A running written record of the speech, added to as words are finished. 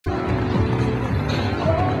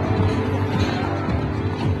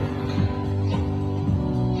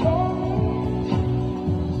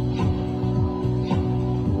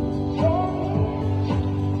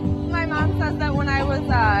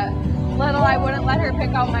wouldn't let her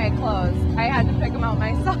pick out my clothes. I had to pick them out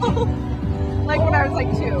myself. Like when I was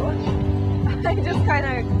like 2. I just kind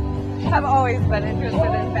of have always been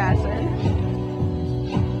interested in fashion.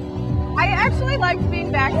 I actually liked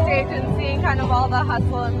being backstage and seeing kind of all the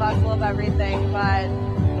hustle and bustle of everything, but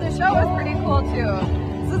the show was pretty cool too.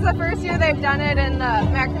 This is the first year they've done it in the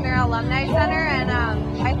MacNamara Alumni Center, and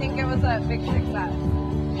I think it was a big success.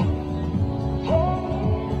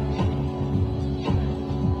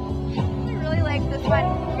 I really liked this one.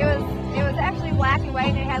 It was actually black and white,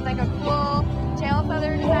 and it had like a cool tail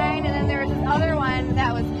feather design, and then there was this other one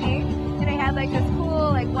that was pink, and it had like this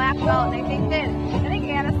cool like black belt, and I think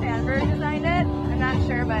Anna Sandberg designed it. I'm not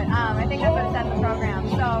sure, but I think that's what it said in the program.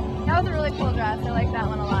 So that was a really cool dress. I like that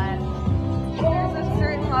one a lot. There's a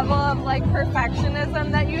certain level of like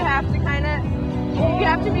perfectionism that you have to you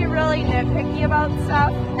have to be really nitpicky about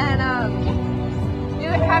stuff, and you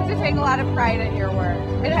have to take a lot of pride in your work.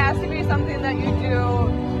 It has to be something that you do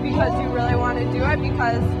because you really want to do it,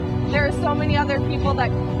 because there are so many other people that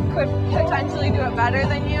could potentially do it better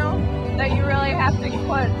than you, that you really have to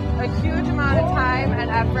put a huge amount of time and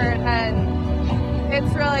effort, and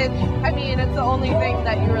it's really, I mean, it's the only thing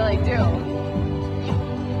that you really do.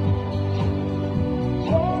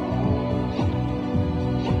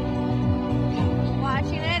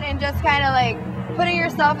 Watching it and just kind of like putting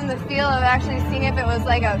yourself in the feel of actually seeing if it was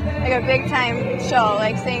like a big time show,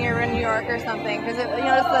 like saying you're in New York or something, because you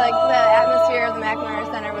notice the atmosphere of the MacNamara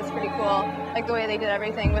Center was pretty cool, like the way they did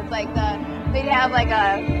everything with like they'd have like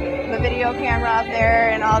the video camera up there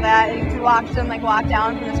and all that, and you could watch them like walk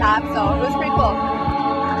down from the top, so it was pretty cool.